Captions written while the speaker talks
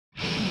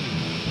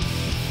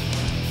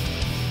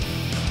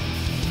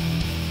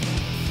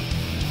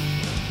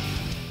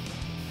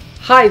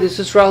Hi, this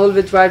is Rahul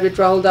with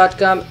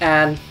ridewithrahul.com,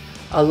 and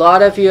a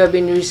lot of you have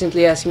been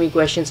recently asking me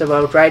questions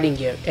about riding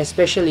gear,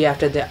 especially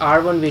after the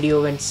R1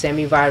 video went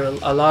semi-viral.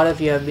 A lot of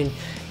you have been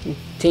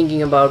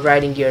thinking about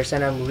riding gears,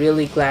 and I'm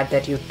really glad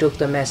that you took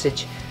the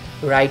message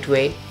right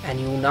way and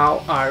you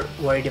now are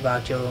worried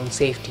about your own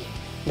safety.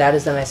 That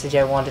is the message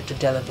I wanted to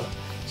deliver.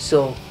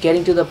 So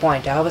getting to the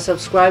point, I have a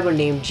subscriber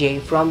named Jay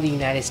from the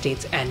United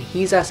States, and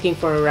he's asking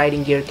for a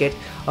riding gear kit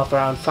of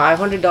around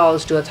 $500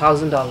 to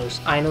 $1,000.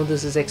 I know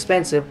this is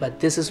expensive, but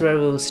this is where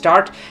we will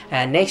start,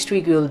 and next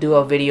week we will do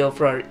a video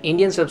for our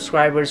Indian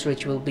subscribers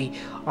which will be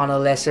on a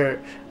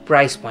lesser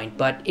price point.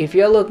 But if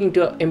you're looking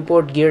to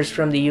import gears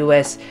from the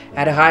US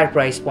at a higher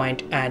price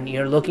point and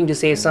you're looking to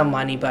save some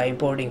money by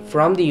importing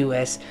from the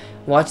US,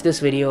 watch this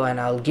video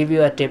and I'll give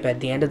you a tip at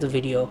the end of the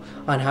video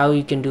on how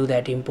you can do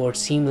that import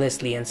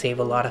seamlessly and save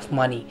a lot of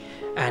money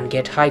and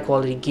get high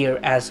quality gear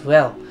as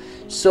well.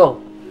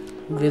 So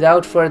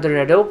without further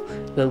ado,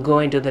 we'll go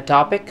into the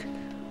topic.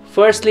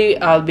 Firstly,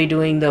 I'll be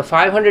doing the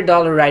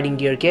 $500 riding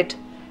gear kit,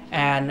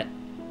 and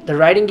the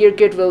riding gear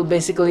kit will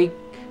basically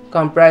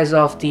comprise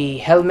of the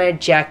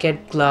helmet,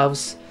 jacket,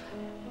 gloves,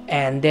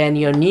 and then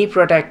your knee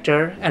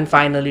protector, and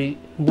finally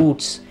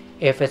boots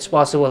if it's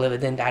possible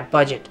within that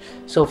budget.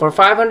 So for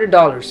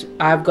 $500,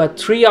 I've got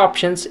three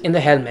options in the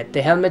helmet.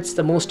 The helmet's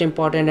the most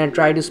important, and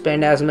try to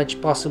spend as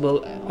much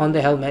possible on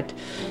the helmet.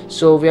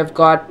 So we have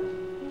got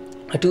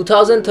a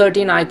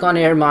 2013 Icon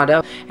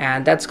Armada,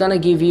 and that's gonna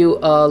give you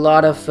a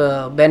lot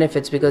of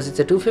benefits because it's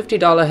a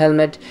 $250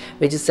 helmet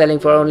which is selling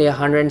for only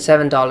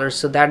 $107.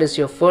 So that is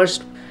your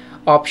first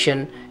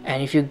option,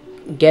 and if you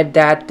get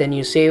that, then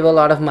you save a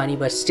lot of money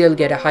but still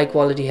get a high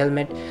quality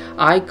helmet.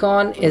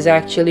 Icon is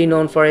actually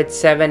known for its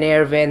 7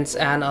 air vents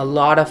and a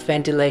lot of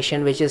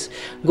ventilation, which is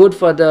good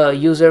for the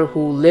user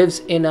who lives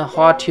in a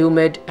hot,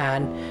 humid,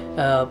 and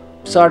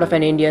sort of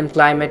an Indian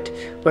climate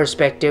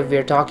perspective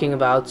we're talking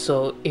about.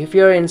 So if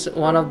you're in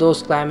one of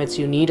those climates,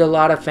 you need a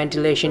lot of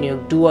ventilation,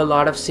 you do a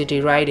lot of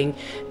city riding,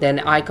 then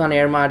Icon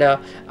Armada.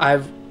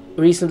 I've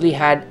recently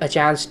had a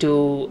chance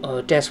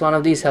to test one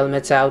of these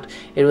helmets out.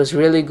 It was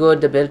really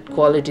good. The build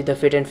quality, the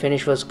fit and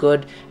finish was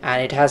good,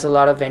 and it has a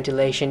lot of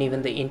ventilation.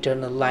 Even the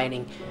internal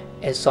lining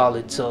is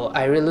solid. So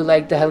I really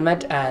like the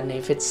helmet, and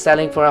if it's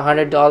selling for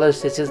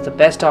 $100, this is the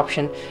best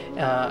option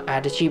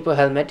at a cheaper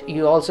helmet.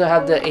 You also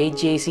have the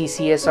AGV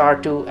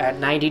CSR2 at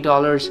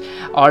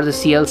 $90 or the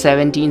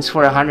CL17s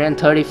for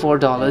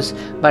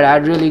 $134, but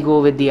I'd really go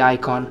with the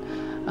Icon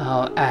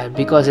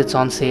because it's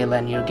on sale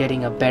and you're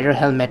getting a better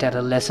helmet at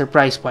a lesser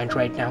price point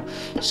right now.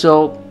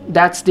 So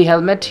that's the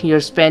helmet.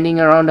 You're spending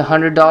around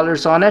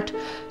 $100 on it.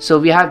 So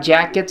we have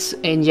jackets.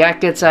 In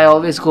jackets, I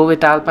always go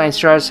with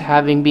Alpinestars,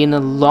 having been a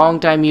long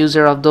time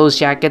user of those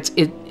jackets.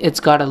 It's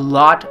got a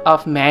lot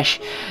of mesh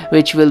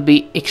which will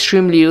be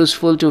extremely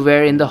useful to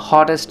wear in the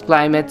hottest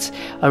climates.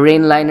 A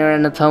rain liner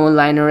and a thermal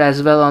liner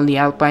as well on the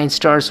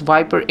Alpinestars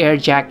Viper Air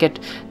jacket.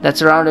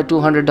 That's around a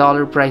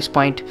 $200 price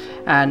point.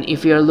 And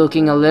if you're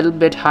looking a little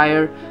bit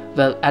higher,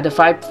 well, at a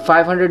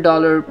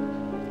 $500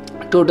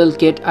 total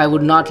kit, I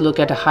would not look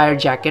at a higher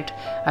jacket.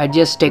 I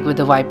just stick with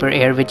the Viper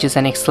Air, which is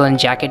an excellent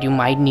jacket. You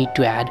might need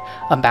to add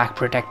a back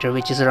protector,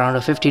 which is around a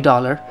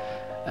 $50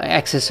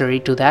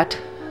 accessory to that.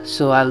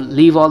 So I'll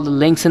leave all the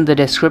links in the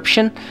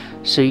description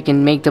so you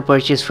can make the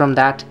purchase from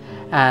that.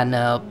 And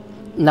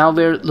now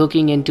we're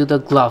looking into the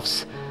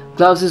gloves.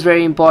 Gloves is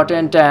very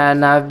important,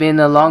 and I've been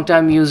a long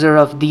time user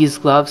of these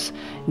gloves,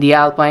 the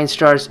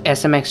Alpinestars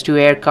SMX2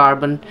 Air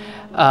Carbon.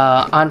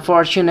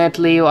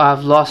 Unfortunately,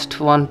 I've lost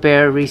one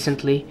pair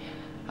recently.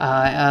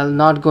 I'll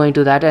not go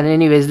into that. And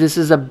anyways, this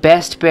is the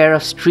best pair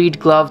of street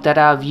glove that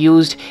I've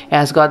used. It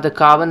has got the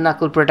carbon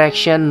knuckle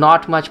protection,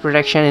 not much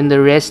protection in the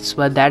wrists,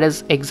 but that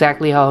is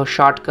exactly how a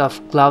short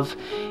cuff glove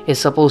is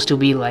supposed to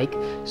be like.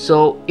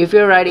 So if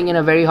you're riding in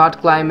a very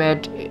hot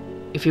climate,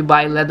 if you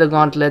buy leather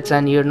gauntlets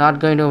and you're not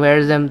going to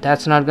wear them,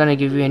 that's not going to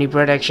give you any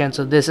protection.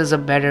 So this is a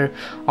better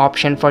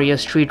option for your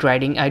street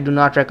riding. I do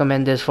not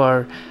recommend this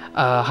for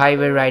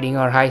highway riding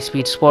or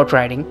high-speed sport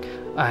riding,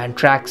 and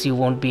tracks you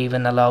won't be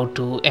even allowed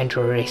to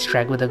enter a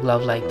racetrack with a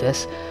glove like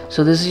this.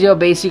 So this is your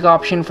basic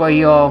option for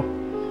your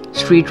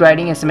street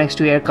riding,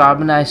 SMX2 Air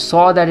Carbon. I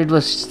saw that it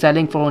was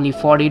selling for only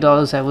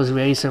 $40. I was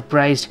very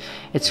surprised.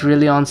 It's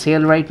really on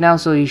sale right now,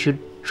 so you should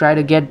try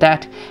to get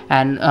that.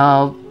 And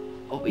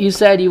you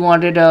said you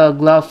wanted a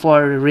glove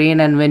for rain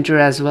and winter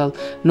as well.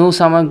 No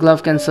summer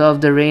glove can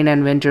serve the rain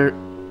and winter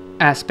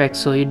aspect,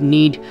 so you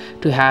need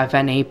to have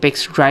an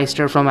Apex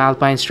Dryster from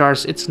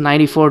Alpinestars. It's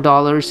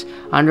 $94,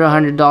 under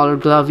 $100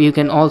 glove. You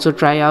can also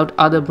try out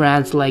other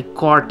brands like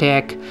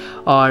Core-Tech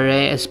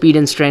or Speed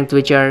and Strength,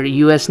 which are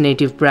US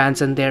native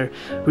brands, and they're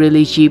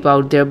really cheap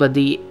out there. But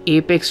the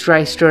Apex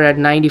Dryster at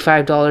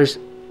 $95,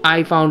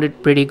 I found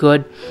it pretty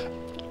good.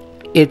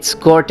 It's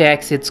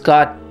Gore-Tex, it's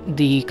got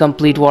the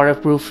complete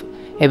waterproof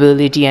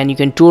ability, and you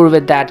can tour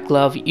with that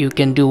glove. You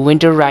can do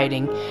winter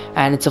riding,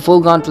 and it's a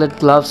full gauntlet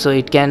glove, so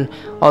it can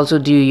also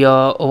do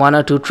your 1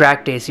 or 2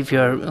 track days if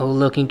you're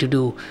looking to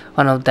do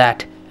one of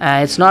that.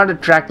 It's not a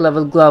track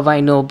level glove,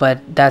 I know, but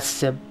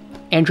that's a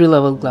entry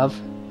level glove.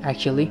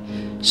 actually.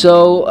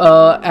 So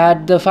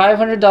at the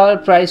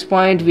 $500 price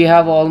point, we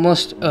have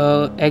almost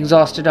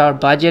exhausted our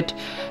budget.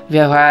 We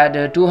have had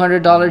a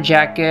 $200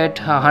 jacket,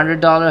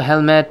 $100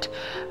 helmet,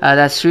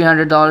 that's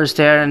 $300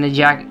 there, and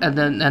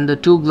the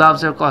two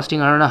gloves are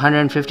costing around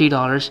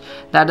 $150.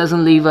 That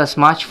doesn't leave us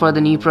much for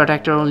the knee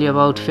protector, only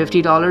about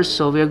 $50.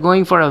 So we're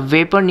going for a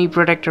vapor knee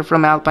protector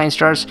from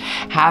Alpinestars.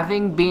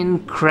 Having been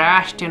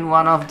crashed in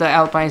one of the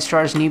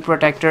Alpinestars knee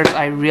protectors,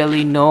 I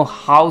really know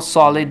how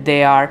solid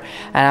they are,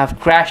 and I've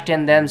crashed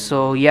in them.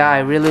 So yeah, I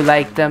really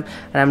like them,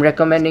 and I'm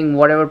recommending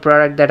whatever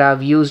product that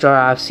I've used or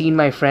I've seen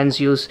my friends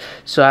use.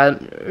 So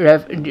I'm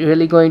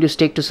really going to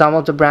stick to some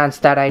of the brands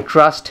that I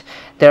trust.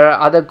 There are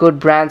other good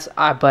brands,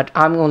 but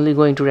I'm only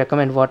going to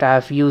recommend what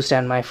I've used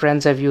and my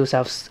friends have used.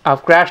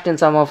 I've crashed in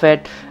some of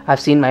it, I've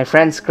seen my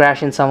friends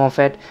crash in some of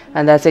it,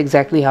 and that's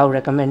exactly how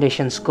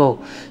recommendations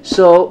go.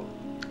 So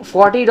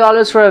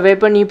 $40 for a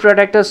vapor knee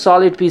protector,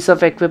 solid piece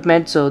of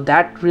equipment. So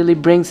that really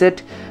brings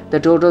the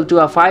total to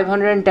a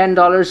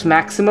 $510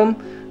 maximum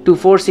to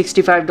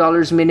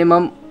 $465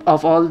 minimum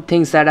of all the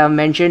things that I've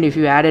mentioned. If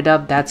you add it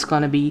up, that's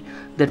gonna be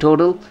the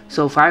total.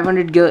 So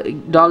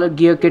 $500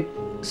 gear kit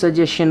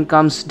suggestion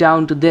comes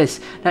down to this.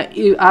 Now,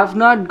 I've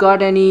not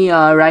got any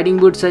riding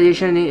boot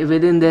suggestion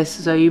within this,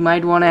 so you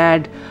might want to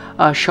add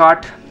a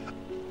short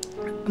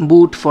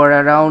boot for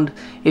around,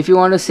 if you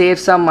want to save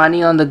some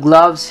money on the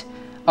gloves,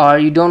 or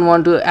you don't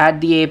want to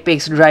add the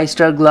Apex Dry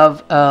Star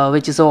glove,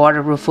 which is a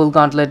waterproof full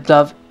gauntlet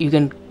glove, you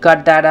can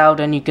cut that out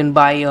and you can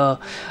buy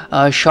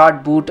a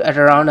short boot at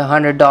around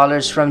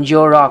 $100 from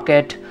Joe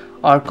Rocket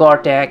or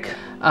Cortec.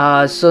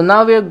 So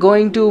now we're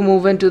going to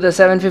move into the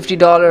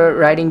 $750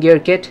 riding gear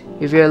kit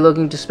if you're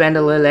looking to spend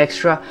a little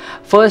extra.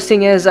 First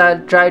thing is, I'll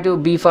try to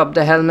beef up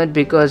the helmet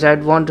because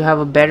I'd want to have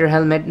a better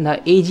helmet. Now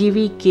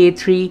AGV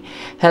K3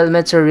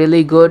 helmets are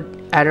really good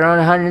at around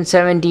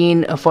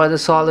 $117 for the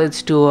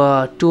solids to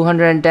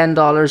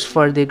 $210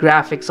 for the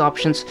graphics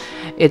options.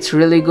 It's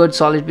really good,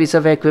 solid piece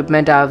of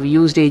equipment. I've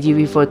used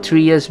AGV for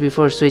 3 years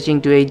before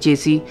switching to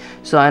HJC,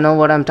 so I know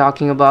what I'm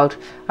talking about.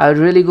 I would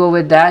really go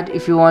with that.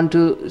 If you want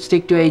to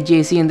stick to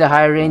HJC in the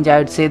higher range, I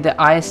would say the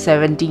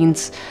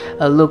IS-17s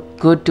look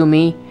good to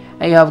me.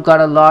 You have got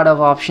a lot of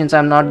options.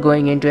 I'm not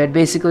going into it.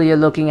 Basically, you're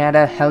looking at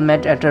a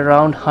helmet at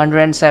around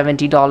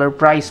 $170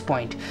 price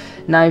point.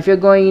 Now if you're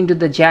going into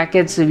the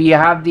jackets, we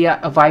have the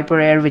Viper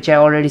Air, which I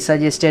already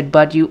suggested,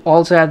 but you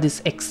also have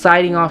this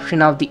exciting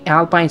option of the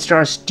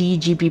Alpinestars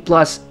TGP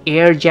Plus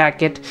Air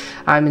jacket.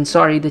 The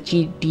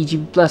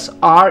TGP Plus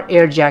R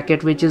Air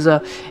jacket, which is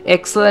a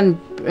excellent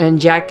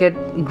jacket,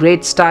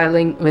 great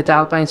styling with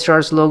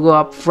Alpinestars logo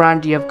up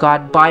front. You've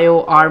got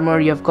bio armor,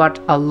 you've got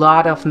a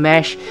lot of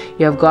mesh,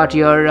 you've got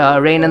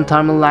your rain and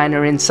thermal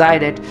liner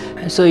inside it,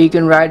 so you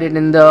can ride it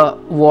in the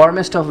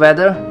warmest of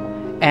weather.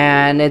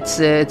 And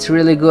it's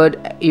really good.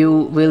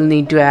 You will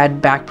need to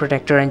add back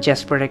protector and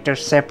chest protector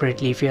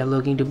separately if you are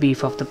looking to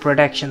beef up the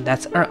protection.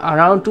 That's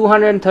around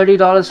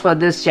 $230 for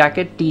this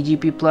jacket,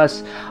 TGP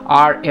Plus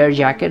R Air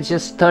jacket.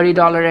 Just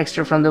 $30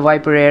 extra from the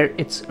Viper Air.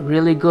 It's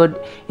really good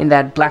in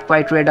that black,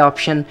 white, red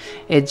option.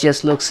 It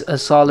just looks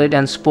solid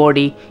and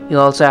sporty. You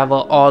also have a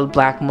all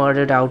black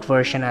murdered out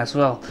version as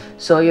well.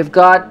 So you've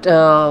got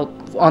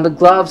on the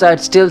gloves, I'd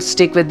still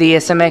stick with the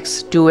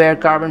SMX 2 Air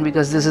Carbon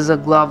because this is a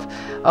glove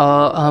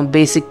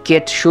basic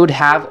kit should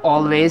have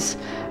always.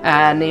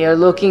 And you're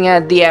looking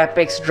at the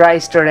Apex Dry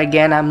Star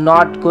again. I'm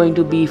not going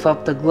to beef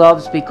up the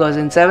gloves because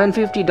in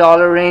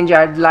 $750 range,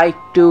 I'd like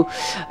to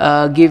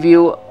give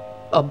you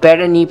a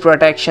better knee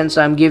protection,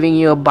 so I'm giving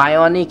you a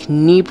bionic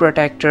knee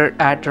protector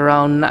at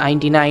around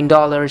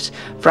 $99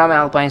 from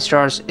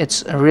Alpinestars.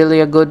 It's really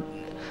a good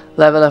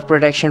level of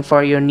protection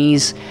for your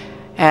knees,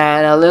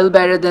 and a little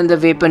better than the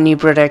vapor knee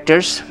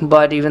protectors,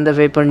 but even the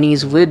vapor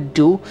knees would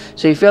do.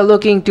 So if you're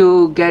looking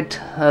to get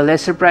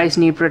lesser price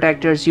knee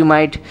protectors, you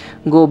might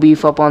go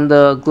beef up on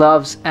the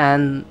gloves,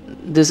 and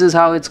this is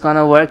how it's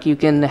gonna work. You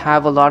can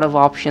have a lot of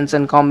options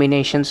and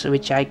combinations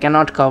which I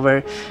cannot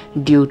cover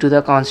due to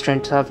the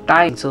constraints of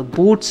time. So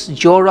boots,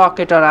 Joe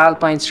Rocket or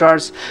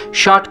Alpinestars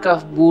short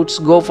cuff boots,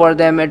 go for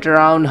them at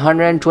around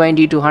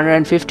 $120 to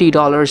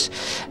 $150.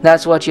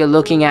 That's what you're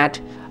looking at.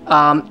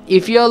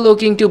 If you're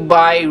looking to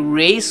buy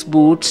race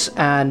boots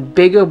and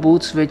bigger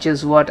boots, which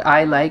is what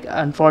I like,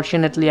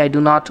 unfortunately I do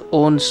not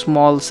own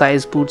small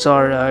size boots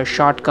or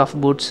short cuff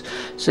boots.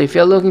 So if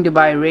you're looking to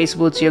buy race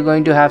boots, you're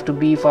going to have to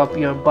beef up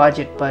your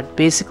budget. But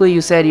basically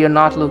you said you're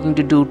not looking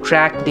to do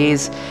track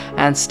days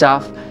and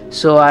stuff,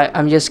 so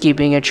I'm just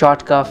keeping it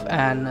short cuff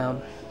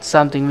and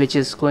something which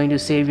is going to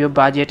save your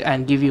budget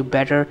and give you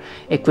better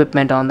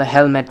equipment on the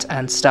helmet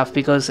and stuff,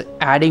 because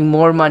adding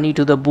more money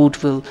to the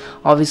boot will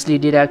obviously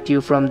deduct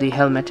you from the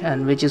helmet,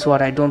 and which is what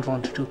I don't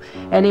want to do.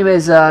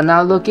 Anyways,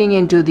 now looking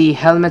into the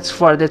helmets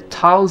for the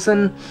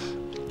 $1,000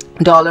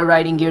 dollar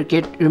riding gear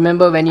kit.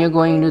 Remember, when you're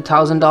going to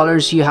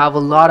 $1,000, you have a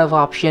lot of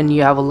option,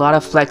 you have a lot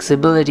of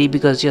flexibility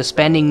because you're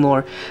spending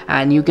more,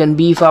 and you can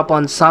beef up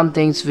on some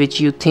things which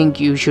you think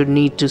you should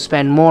need to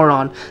spend more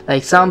on.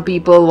 Like some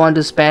people want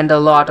to spend a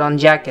lot on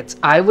jackets.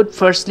 I would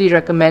firstly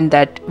recommend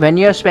that when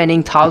you're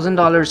spending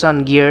 $1,000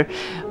 on gear,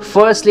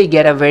 firstly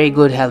get a very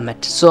good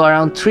helmet. So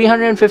around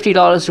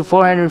 $350 to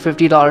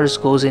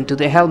 $450 goes into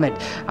the helmet.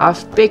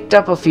 I've picked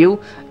up a few.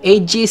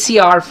 AGV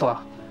Alpha,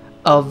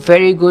 a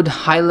very good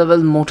high level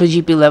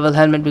MotoGP level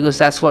helmet, because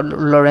that's what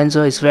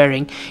Lorenzo is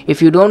wearing.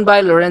 If you don't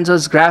buy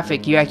Lorenzo's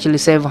graphic, you actually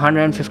save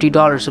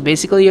 $150. So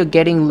basically you're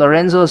getting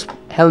Lorenzo's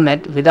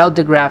helmet without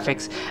the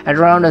graphics at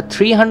around a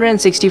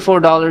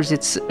 $364.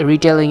 It's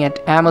retailing at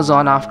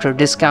Amazon after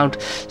discount.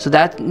 So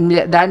that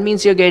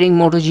means you're getting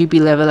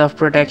MotoGP level of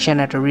protection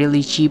at a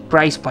really cheap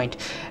price point.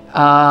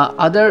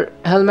 Other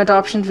helmet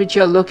options which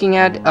you're looking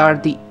at are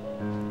the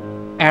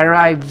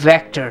RWR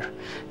Vector.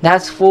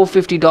 That's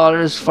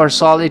 $450 for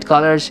solid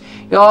colors.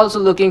 You're also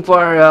looking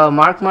for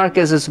Marc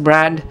Marquez's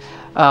brand.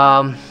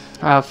 I'm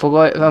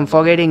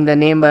forgetting the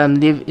name, but I'm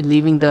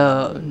leaving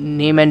the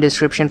name and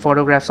description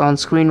photographs on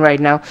screen right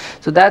now.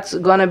 So that's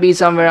gonna be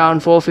somewhere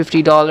around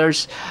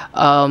 $450.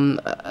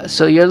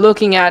 So you're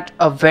looking at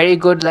a very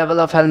good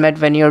level of helmet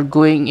when you're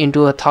going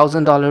into a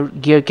 $1,000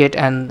 gear kit,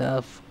 and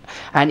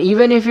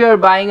even if you're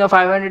buying a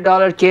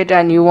 $500 kit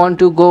and you want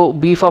to go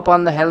beef up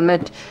on the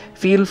helmet,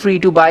 feel free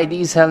to buy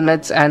these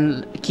helmets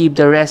and keep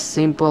the rest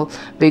simple,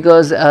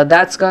 because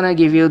that's gonna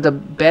give you the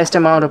best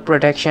amount of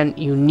protection.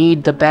 You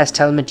need the best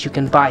helmet you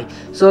can buy.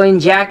 So in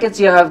jackets,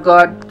 you have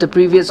got the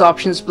previous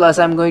options, plus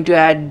I'm going to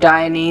add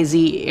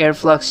Dainese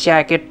Airflux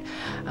jacket.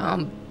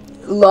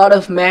 A lot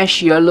of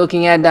mesh. You're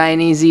looking at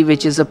Dainese,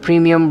 which is a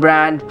premium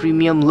brand,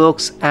 premium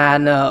looks,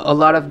 and a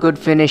lot of good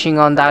finishing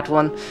on that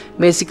one.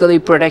 Basically,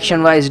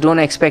 protection wise, don't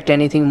expect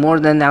anything more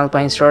than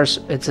Alpinestars.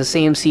 It's the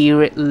same C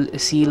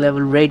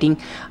level rating,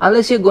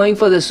 unless you're going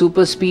for the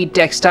super speed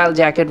textile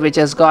jacket, which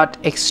has got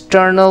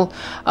external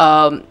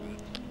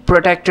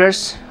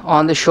protectors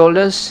on the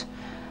shoulders.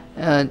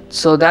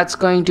 So that's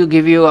going to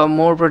give you a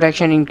more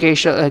protection in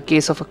case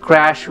of a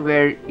crash,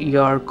 where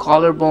your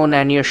collarbone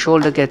and your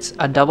shoulder gets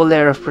a double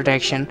layer of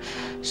protection.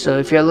 So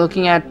if you're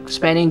looking at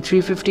spending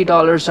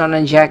 $350 on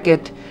a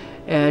jacket,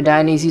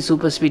 Dainese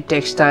Super Speed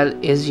Textile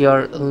is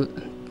your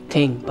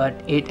thing, but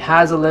it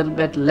has a little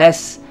bit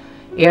less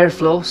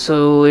airflow,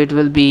 so it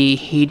will be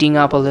heating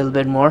up a little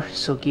bit more,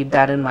 so keep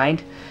that in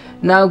mind.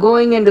 Now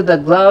going into the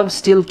gloves,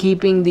 still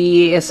keeping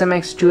the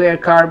SMX 2 Air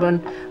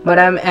Carbon, but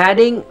I'm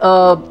adding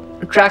a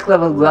track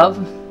level glove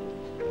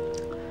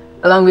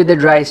along with the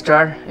dry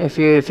star. If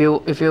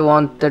you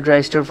want the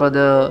dry star for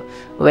the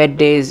wet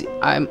days,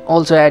 I'm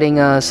also adding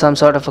some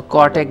sort of a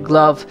Cortec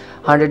glove,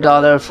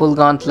 $100 full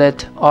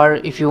gauntlet, or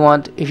if you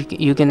want,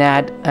 you can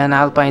add an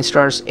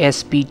Alpinestars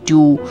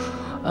SP2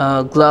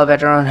 glove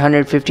at around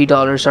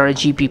 $150, or a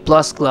GP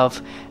Plus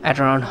glove at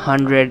around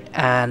 $199,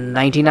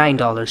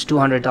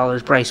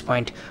 $200 price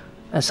point,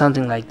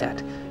 something like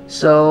that.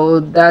 So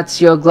that's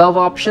your glove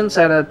options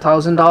at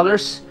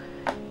 $1,000.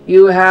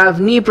 You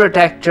have knee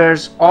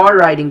protectors or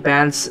riding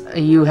pants.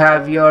 You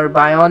have your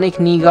bionic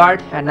knee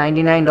guard at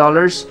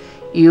 $99.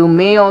 You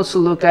may also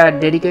look at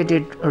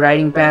dedicated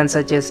riding pants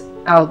such as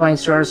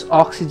Alpinestars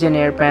Oxygen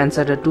Air pants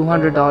at a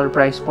 $200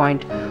 price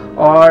point,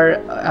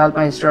 or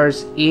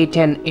Alpinestars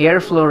A10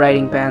 Airflow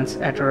riding pants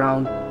at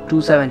around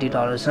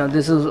 $270. Now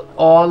this is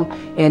all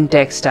in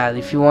textile.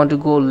 If you want to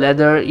go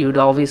leather, you'd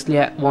obviously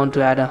want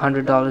to add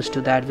 $100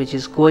 to that, which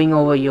is going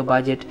over your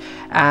budget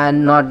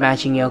and not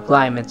matching your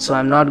climate. So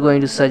I'm not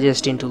going to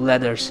suggest into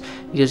leathers,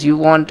 because you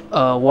want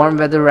a warm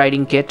weather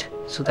riding kit.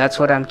 So that's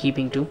what I'm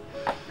keeping to.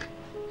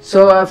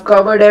 So I've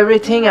covered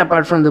everything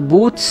apart from the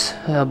boots.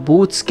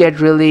 Boots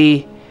get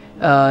really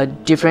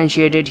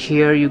differentiated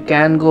here. You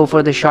can go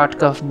for the short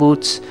cuff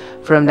boots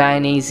from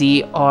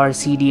Dainese or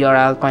CD or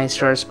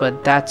Alpinestars,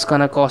 but that's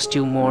gonna cost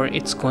you more.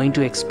 It's going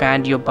to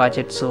expand your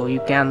budget. So you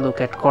can look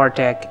at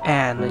Cortec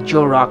and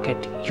Joe Rocket,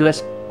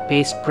 US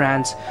based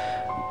brands,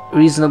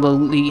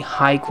 reasonably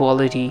high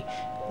quality,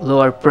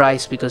 lower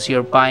price, because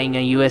you're buying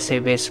a USA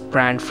based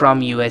brand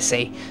from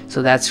USA.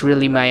 So that's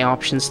really my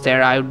options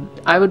there.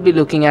 I would be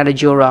looking at a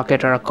Joe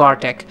Rocket or a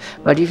Cortec.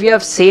 But if you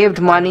have saved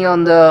money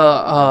on the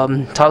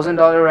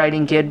 $1,000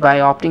 riding kit by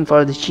opting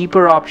for the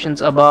cheaper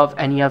options above,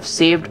 and you have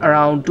saved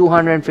around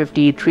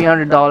 $250,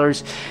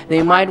 $300, then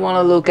you might want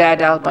to look at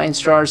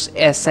Alpinestars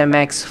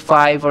SMX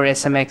 5 or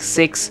SMX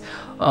 6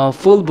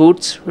 full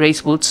boots,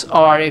 race boots.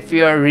 Or if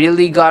you're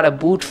really got a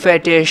boot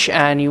fetish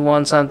and you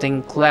want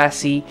something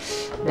classy,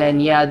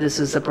 then yeah, this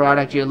is the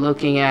product you're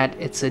looking at.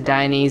 It's a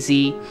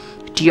Dainese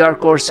TR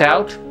Course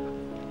Out.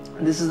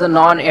 This is the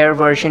non-air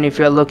version. If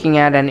you're looking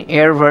at an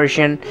air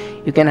version,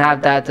 you can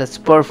have that's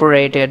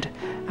perforated,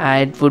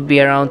 and it would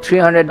be around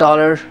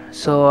 $300.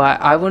 So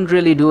I wouldn't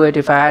really do it.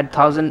 If I had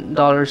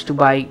 $1,000 to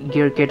buy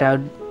gear kit, I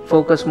would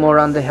focus more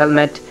on the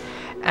helmet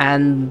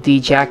and the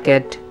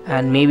jacket,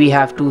 and maybe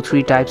have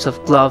 2-3 types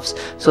of gloves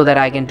so that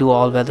I can do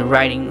all weather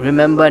riding.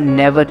 Remember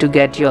never to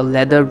get your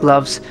leather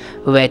gloves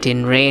wet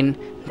in rain.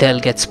 they'll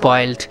get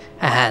spoiled,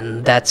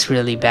 and that's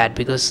really bad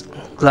because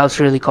gloves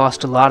really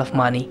cost a lot of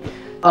money.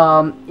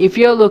 If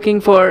you're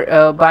looking for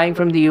buying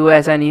from the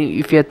US, and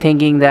if you're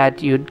thinking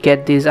that you'd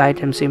get these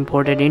items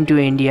imported into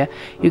India,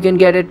 you can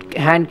get it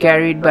hand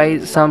carried by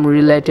some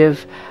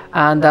relative,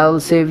 and that will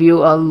save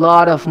you a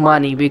lot of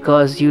money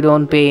because you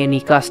don't pay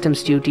any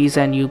customs duties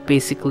and you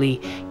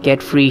basically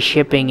get free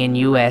shipping in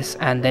US,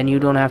 and then you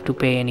don't have to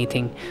pay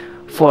anything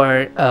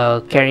for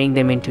carrying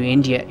them into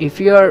India. If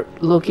you're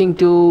looking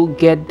to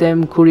get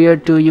them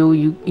couriered to you,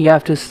 you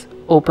have to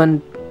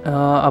open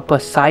up a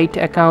site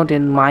account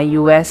in My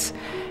US,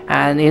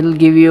 and it'll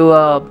give you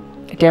a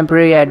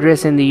temporary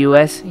address in the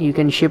US. You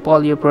can ship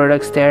all your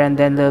products there, and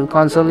then they'll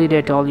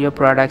consolidate all your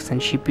products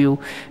and ship you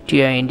to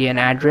your Indian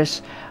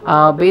address.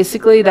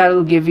 Basically that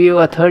will give you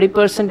a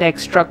 30%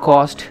 extra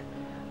cost.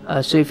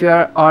 So if you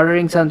are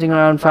ordering something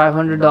around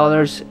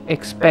 $500,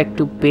 expect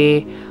to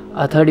pay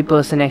a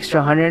 30%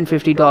 extra,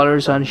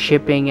 $150 on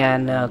shipping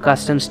and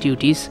customs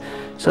duties.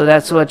 So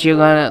that's what you're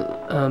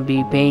gonna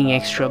be paying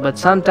extra. But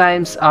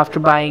sometimes after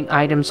buying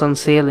items on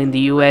sale in the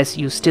US,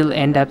 you still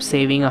end up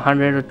saving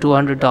 $100 or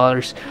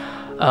 $200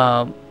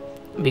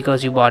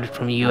 because you bought it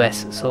from the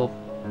US. So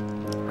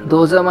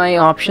those are my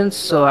options.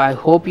 So I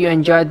hope you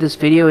enjoyed this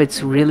video.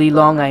 It's really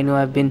long. I know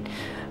I've been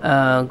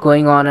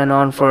going on and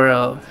on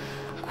for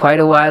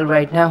quite a while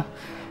right now.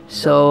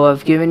 So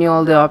I've given you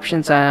all the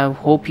options, and I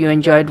hope you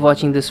enjoyed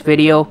watching this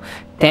video.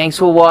 Thanks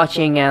for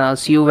watching, and I'll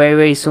see you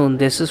very soon.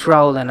 This is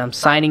Rahul, and I'm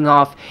signing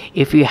off.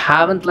 If you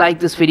haven't liked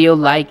this video,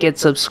 like it,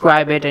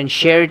 subscribe it, and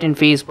share it in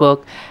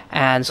Facebook,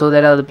 and so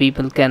that other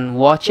people can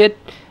watch it.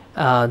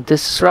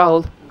 This is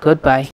Rahul. Goodbye.